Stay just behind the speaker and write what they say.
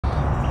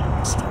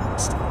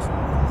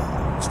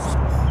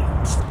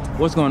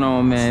What's going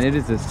on, man? It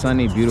is a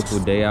sunny, beautiful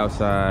day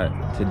outside.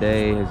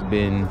 Today has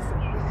been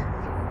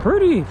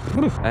pretty.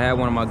 I had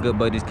one of my good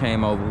buddies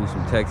came over who's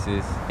from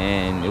Texas,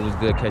 and it was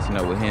good catching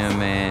up with him,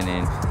 man.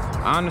 And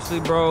honestly,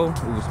 bro,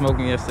 we were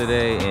smoking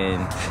yesterday,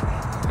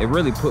 and it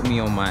really put me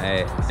on my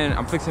ass. And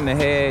I'm fixing to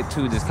head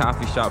to this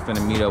coffee shop,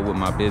 finna meet up with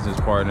my business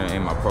partner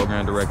and my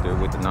program director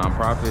with the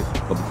nonprofit.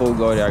 But before we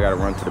go there, I gotta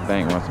run to the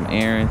bank, run some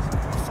errands.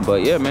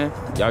 But yeah, man,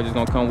 y'all just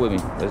gonna come with me.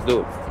 Let's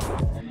do it.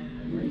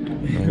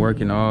 Been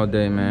working all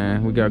day,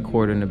 man. We got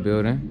Court in the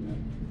building.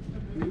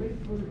 You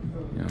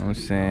know what I'm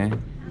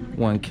saying?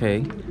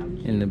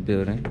 1K in the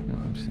building. You know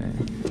what I'm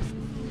saying?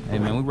 Hey,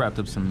 man, we wrapped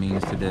up some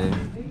meetings today.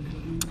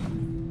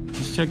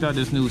 Just checked out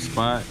this new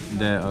spot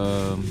that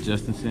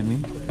Justin sent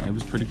me. It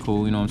was pretty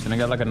cool, you know what I'm saying? I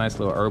got like a nice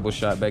little herbal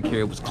shop back here.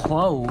 It was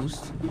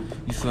closed,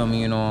 you feel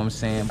me, you know what I'm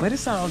saying? But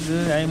it's all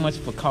good. I ain't much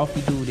of a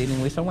coffee dude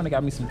anyway, so I went and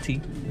got me some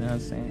tea, you know what I'm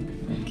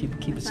saying? And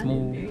keep it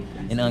smooth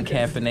and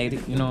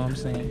uncaffeinated, you know what I'm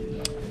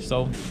saying?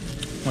 So,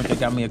 went and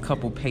got me a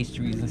couple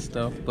pastries and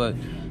stuff, but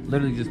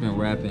literally just been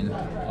rapping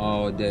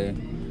all day.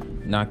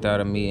 Knocked out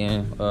a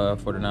meeting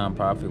for the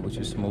nonprofit, which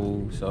is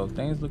smooth, so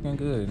things looking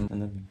good. I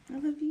love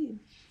you.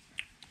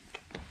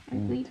 Are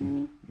you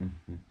bleeding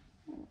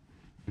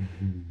me?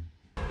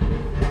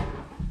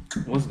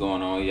 What's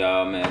going on,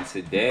 y'all, man?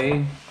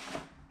 Today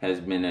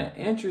has been an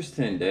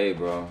interesting day,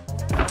 bro.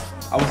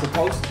 I was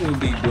supposed to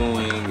be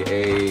doing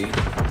a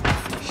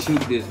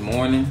shoot this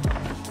morning.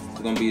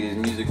 It's gonna be this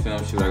music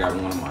film shoot I got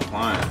with one of my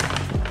clients,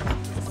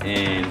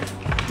 and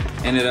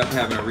ended up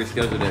having to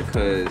reschedule that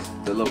because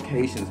the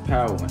location's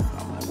power went.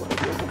 I'm like,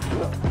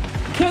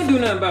 what? Can't do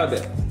nothing about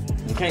that.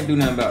 You can't do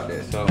nothing about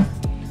that. So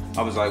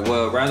I was like,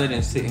 well, rather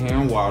than sit here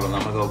and waddle,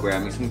 I'm gonna go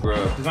grab me some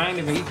grub. Cause I ain't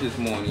even eat this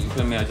morning, you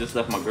feel me? I just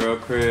left my girl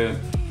crib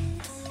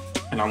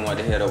and I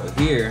wanted to head over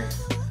here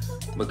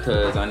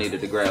because I needed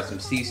to grab some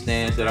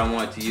C-stands that I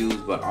wanted to use,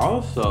 but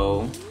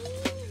also,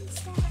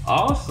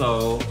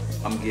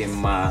 I'm getting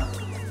my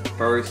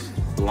first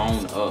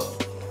blown up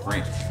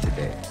print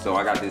today. So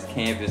I got this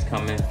canvas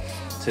coming.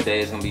 Today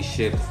is gonna be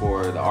shipped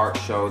for the art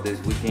show this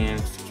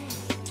weekend.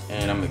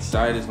 And I'm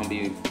excited, it's gonna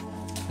be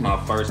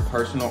my first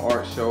personal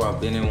art show.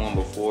 I've been in one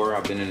before.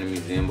 I've been in a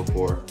museum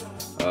before,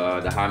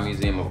 the High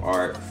Museum of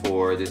Art,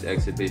 for this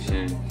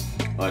exhibition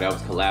that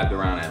was collabed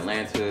around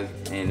Atlanta,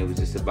 and it was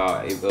just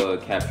about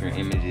capturing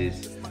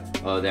images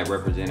that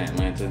represent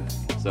Atlanta.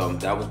 So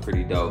that was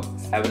pretty dope.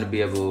 Having to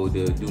be able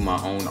to do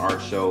my own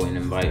art show and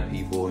invite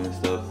people and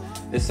stuff.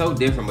 It's so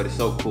different, but it's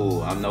so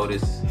cool. I've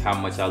noticed how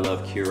much I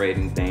love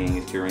curating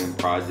things, curating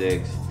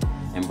projects,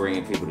 and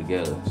bringing people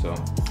together. So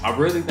I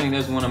really think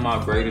that's one of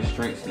my greatest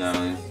strengths now.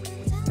 And,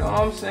 you know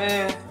what I'm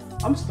saying?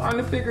 I'm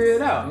starting to figure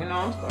it out, you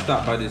know? I'm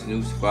stopped by this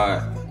new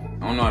spot.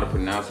 I don't know how to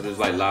pronounce it. It's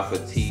like La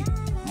Petite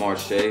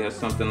Marche or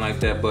something like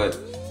that. But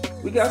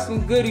we got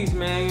some goodies,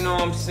 man, you know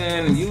what I'm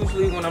saying? And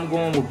usually when I'm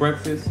going with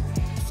breakfast,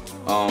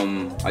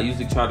 I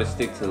usually try to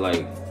stick to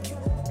like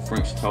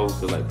French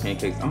toast or like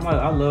pancakes. I'm like,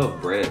 I love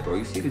bread, bro.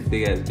 You see this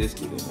big ass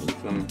biscuit in there, you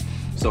feel me?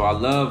 So I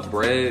love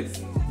bread,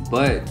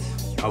 but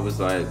I was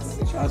like,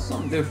 let's try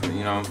something different,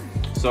 you know?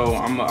 So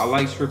I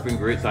like shrimp and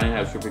grits. I ain't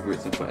had shrimp and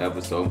grits in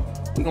forever, so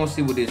we gonna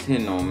see what it's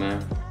hitting on,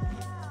 man.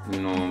 You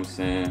know what I'm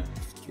saying?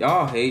 Do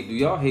y'all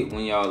hate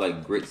when y'all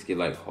like grits get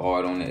like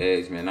hard on the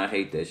edge, man? I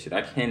hate that shit.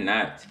 I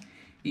cannot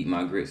eat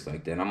my grits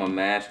like that. I'm gonna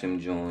mash them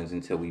joints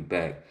until we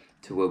back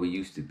to where we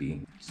used to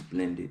be.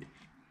 Splendid.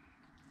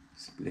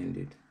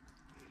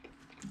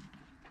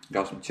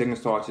 Got some chicken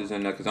starches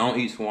in there because I don't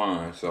eat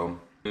swine. So,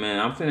 man,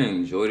 I'm finna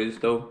enjoy this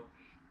though.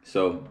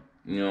 So,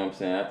 you know what I'm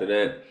saying? After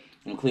that,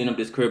 I'm gonna clean up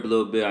this crib a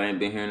little bit. I ain't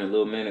been here in a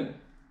little minute.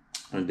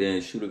 And then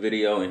shoot a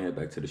video and head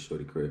back to the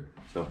shorty crib.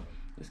 So,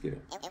 let's get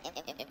it.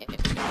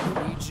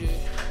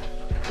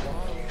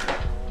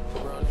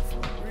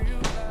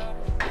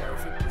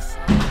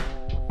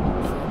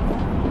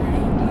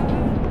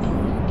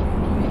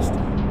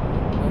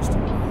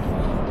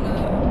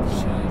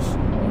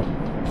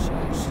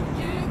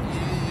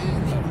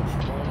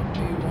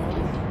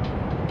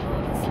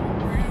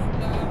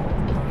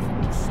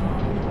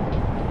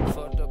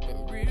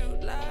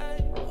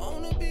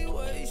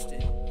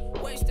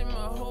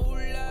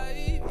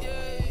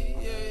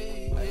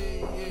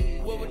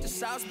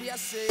 I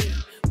said,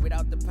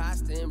 without the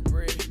pasta and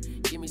bread,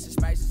 give me some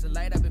spices of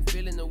light. I've been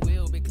feeling the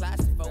wheel, big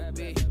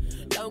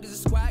claustrophobic. Long as the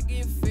squad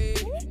getting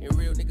fed, and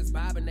real niggas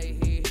vibing they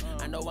head.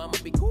 I know I'ma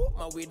be cool,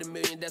 my weed $1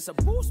 million, that's a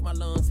boost. My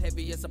lungs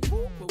heavy as a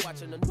poop, we're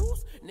watching the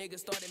news.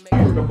 Niggas started making.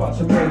 Heard about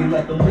your man, he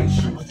like a late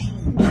shoes.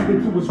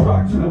 Spin to his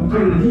rock to a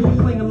fade. He was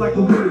flinging like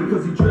a willy,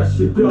 cause he dressed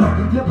shit up.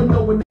 You never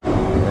know when.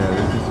 Yeah,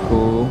 this is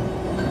cool.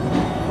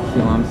 See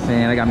what I'm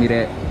saying? I got me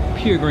that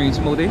pure green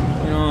smoothie.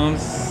 You know what I'm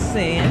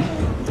saying?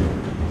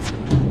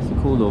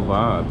 Cool little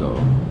vibe though.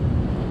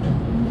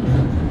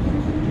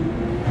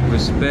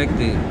 Respect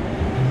it.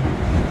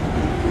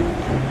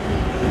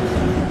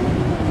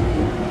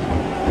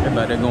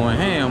 Everybody going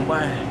ham,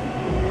 boy.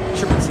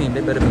 Triple team,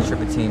 they better be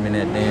triple team in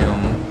that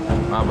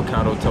damn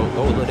avocado toast.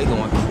 Oh look, they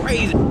going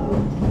crazy.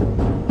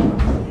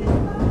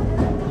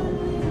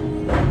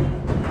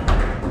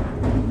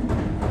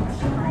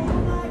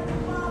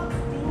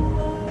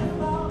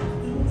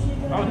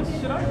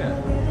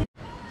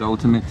 The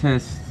ultimate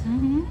test.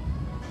 Mm-hmm.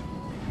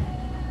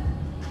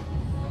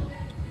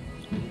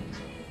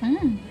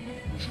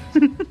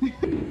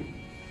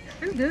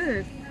 It's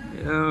good.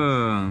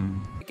 Yeah.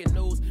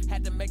 News,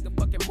 had to make the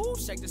fucking move,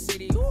 shake the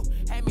city. Ooh,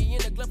 had me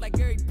in the glove like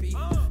Gary P.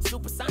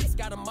 Super Science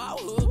got them all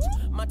hooked.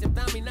 Monte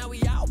Thami, now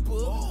we all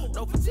booked.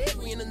 No fatigue,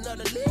 we in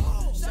another league.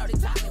 Shorty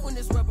taught me when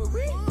this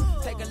rubbery.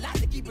 Take a lot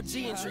to keep a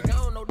G in trick. I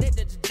don't know that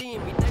that's a G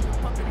in me. They been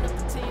pumping up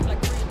the team like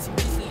green tea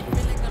recently.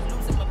 Feel like I'm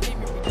losing my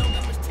memory. Don't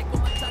got much tick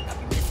on my clock, I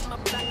be missing my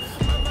block.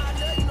 Mama, I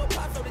love you, no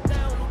pop, hold it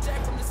down. No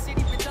Jack from the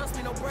city, bitch, don't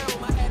me no brown.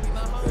 My happy,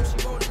 my home, she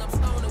rolling up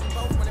stone. And we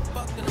both running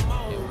fucked in the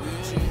morning.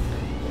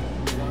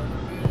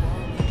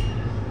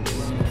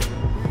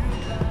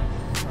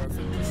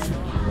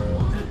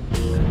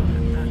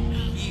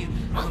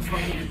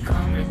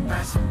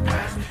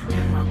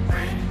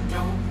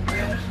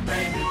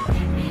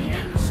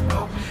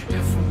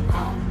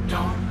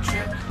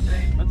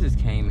 I just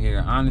came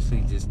here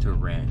honestly just to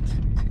rant to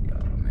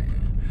y'all,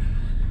 man.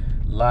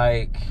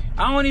 Like,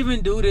 I don't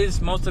even do this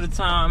most of the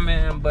time,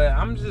 man, but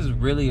I'm just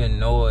really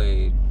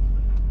annoyed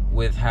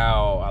with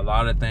how a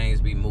lot of things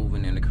be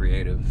moving in the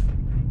creative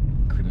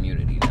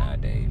community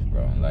nowadays,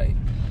 bro. Like,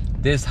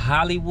 this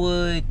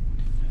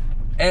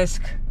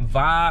Hollywood-esque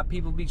vibe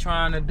people be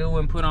trying to do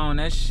and put on,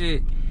 that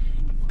shit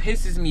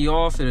pisses me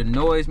off. It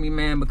annoys me,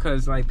 man,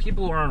 because like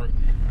people aren't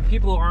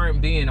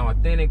being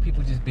authentic.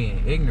 People just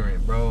being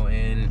ignorant, bro.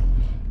 And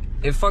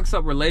it fucks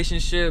up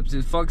relationships.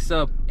 It fucks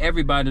up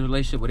everybody's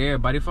relationship with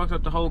everybody. It fucks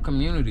up the whole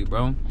community,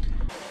 bro.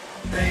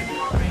 Baby,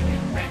 bring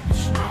it back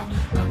strong.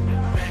 Up the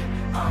back,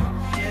 oh,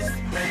 yes,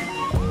 baby.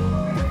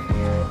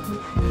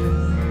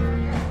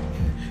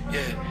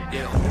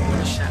 Yeah, who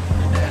wanna shot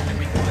for that? Let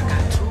me know I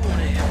got two on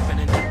the hip and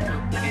a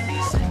nip. Look at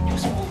these and you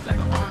smooth like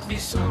an R&B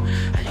song.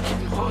 How you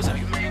keeping hoes out,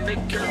 you man, they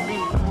killing me.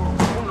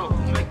 Who know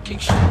who make kick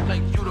shit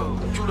like judo.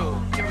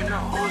 Giving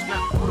out hoes,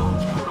 not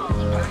kudos.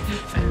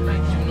 Fat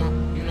like you know.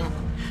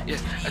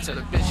 Yes, I tell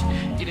a bitch,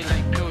 eat it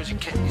like clothes, you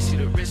can't see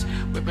the wrist.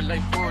 Whip it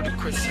like Border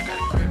Chris, I got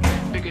a grip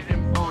bigger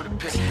than Border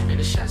Piss. And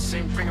the shots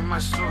ain't bringing my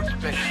swords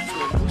back. From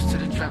the loose to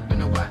the trap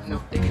in a white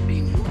no, they could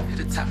be new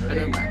to the top of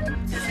the rock.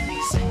 Tiffany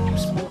saying you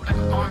smooth like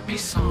an R&B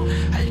song.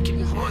 How you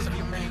keeping hoes up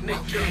your man, they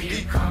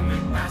you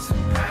coming by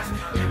surprise.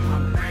 In my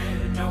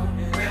brand new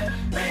whip,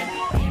 baby,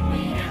 keep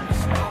me in the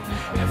smoke.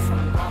 If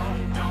I'm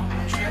gone, don't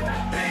trip,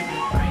 baby,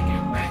 bring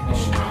it back to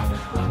strong.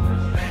 Up the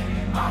back,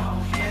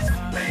 oh yes,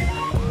 baby.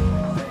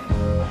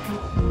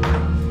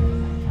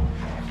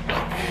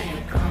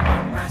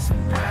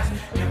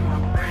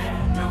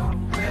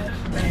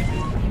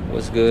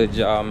 What's good,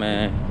 y'all,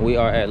 man? We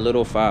are at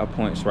Little 5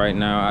 Points right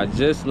now. I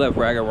just left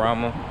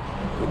Ragarama.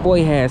 The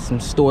boy had some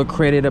store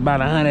credit,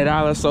 about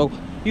 $100, so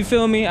you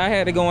feel me? I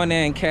had to go in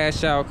there and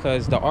cash out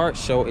because the art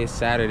show is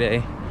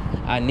Saturday.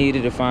 I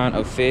needed to find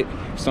a fit,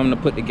 something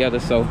to put together,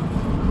 so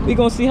we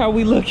gonna see how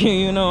we looking,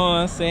 you know what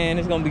I'm saying?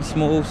 It's gonna be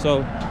smooth.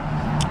 So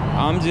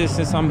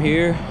since I'm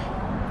here,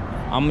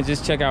 I'm gonna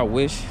just check out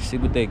Wish, see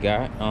what they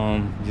got,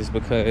 just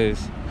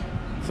because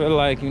I feel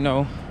like, you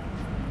know,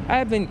 I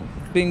haven't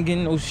been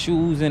getting those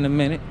shoes in a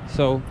minute,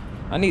 so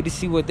I need to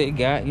see what they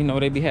got. You know,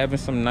 they be having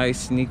some nice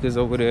sneakers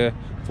over there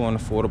for an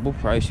affordable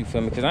price, you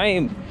feel me? Because I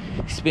ain't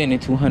spending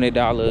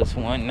 $200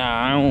 for one.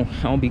 Nah, I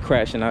don't be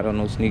crashing out on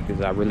those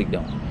sneakers. I really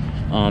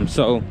don't.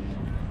 So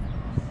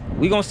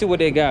we gonna see what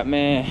they got,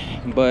 man.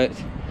 But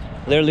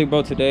literally,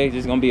 bro, today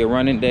just gonna be a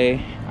running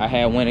day.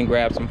 I went and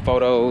grabbed some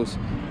photos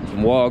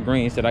from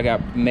Walgreens that I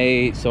got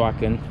made so I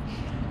can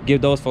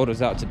give those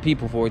photos out to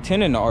people for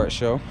attending the art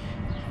show.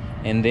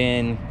 And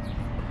then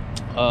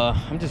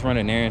I'm just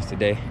running errands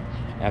today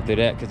after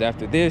that, because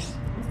after this,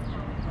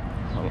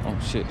 oh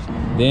shit,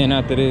 then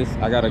after this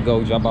I gotta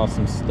go drop off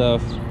some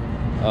stuff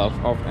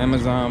off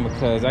Amazon,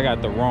 because I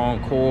got the wrong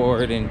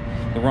cord and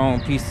the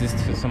wrong pieces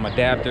to some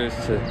adapters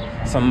to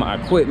some of my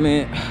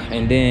equipment.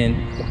 And then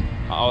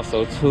I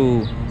also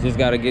too just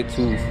gotta get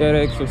to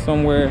FedEx or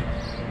somewhere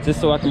just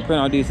so I can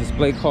print out these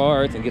display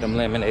cards and get them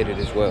laminated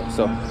as well.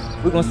 So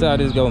we're gonna see how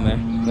this go,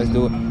 man. Let's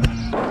do it.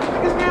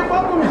 This man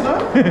fuck with me,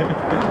 son.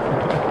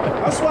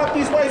 I swap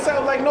these weights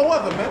out like no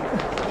other, man. You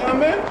know what I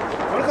mean?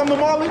 When it comes to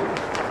Marley,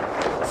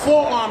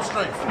 forearm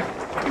strength.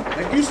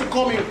 They used to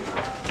call me.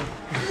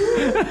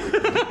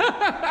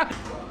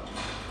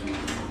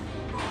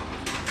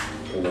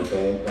 In a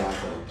bad back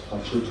and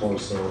touch your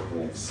torso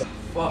and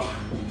fuck.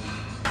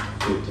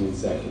 15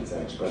 seconds.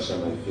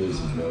 Expression on my face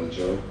is no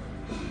joke.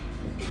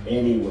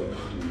 Anyway,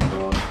 do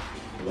not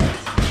let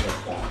the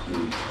back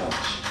knee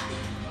touch.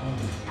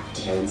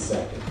 10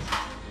 seconds.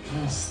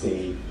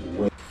 Stay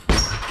with.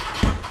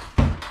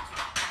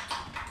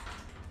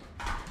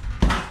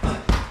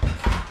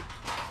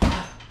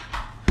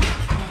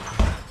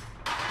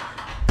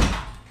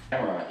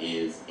 Camera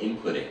is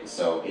inputting,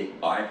 so it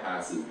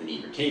bypasses the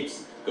need for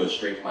tapes, goes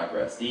straight to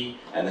micro SD,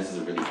 and this is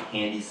a really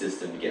handy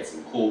system to get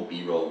some cool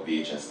B-roll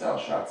VHS style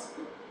shots.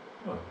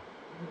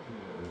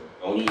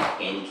 Only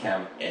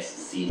Handycam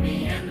SC.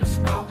 Me in the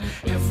scope,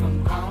 if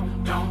I'm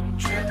gone, don't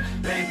trip,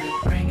 baby,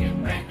 bring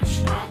it back to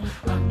strong.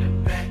 Up the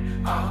back,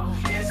 oh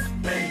yes,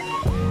 baby.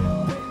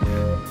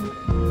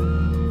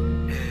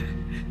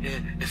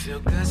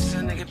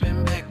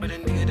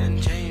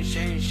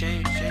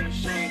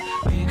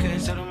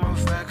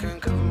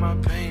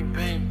 my pain,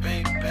 pain,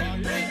 pain,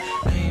 pain, pain.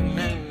 Lane,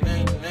 lane,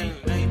 lane, lane,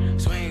 lane.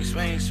 Swing,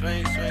 swing,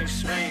 swing, swing,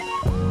 swing.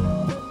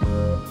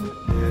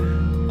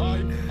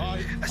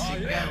 I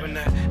see bad when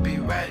I be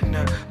right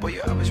now. Boy,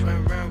 you always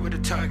run around with a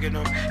target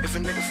on. If a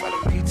nigga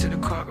follow me to the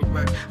car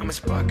garage, I'ma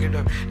spark it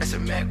up. That's a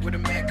Mac with a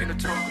Mac and a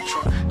Tonka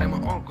truck. Like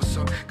my uncle,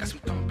 so got some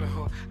thumping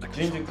hoe. Like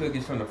Ginger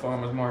cookies from the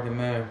farmer's market,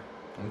 man.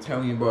 I'm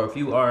telling you, bro, if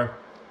you are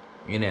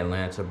in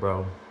Atlanta,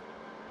 bro,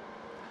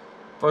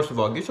 first of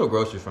all, get your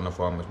groceries from the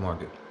farmer's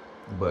market.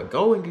 But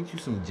go and get you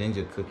some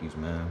ginger cookies,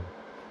 man.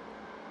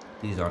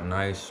 These are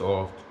nice,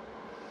 soft,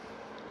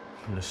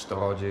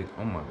 nostalgic.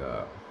 Oh my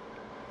God.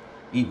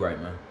 Eat right,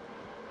 man.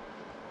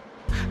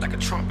 like a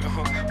trumpet,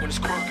 huh? When it's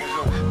crunking,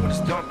 huh? When it's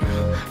dumping,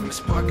 huh? I'ma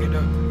spark it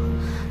up.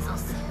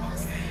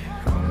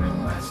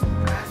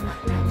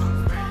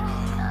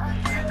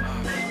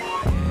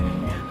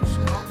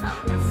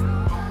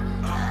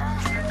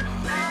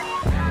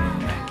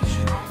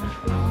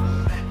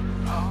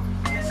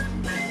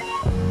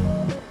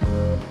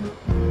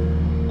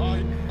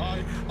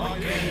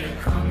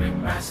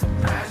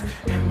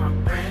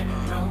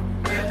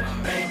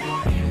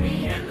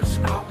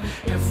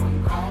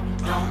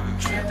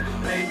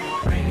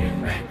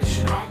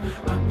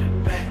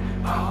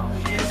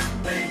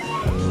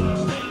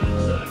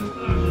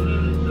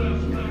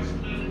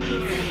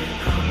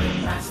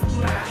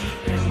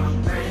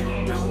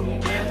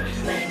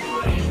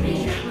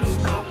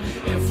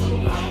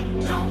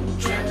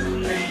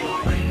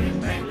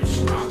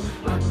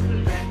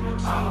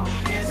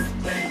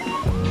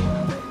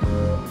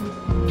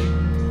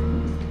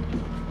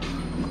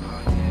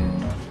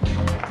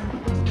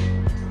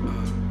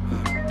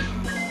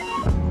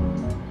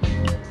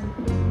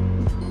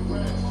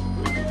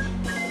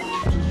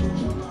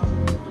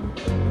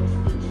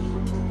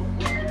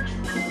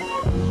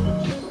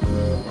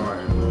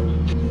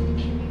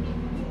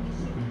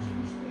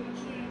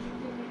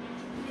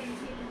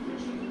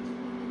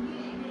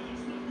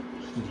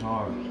 It's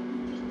hard.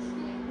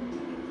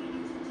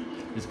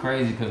 It's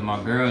crazy because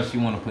my girl, she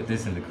want to put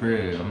this in the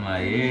crib. I'm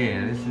like,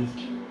 yeah, this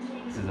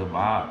is a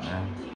vibe, man.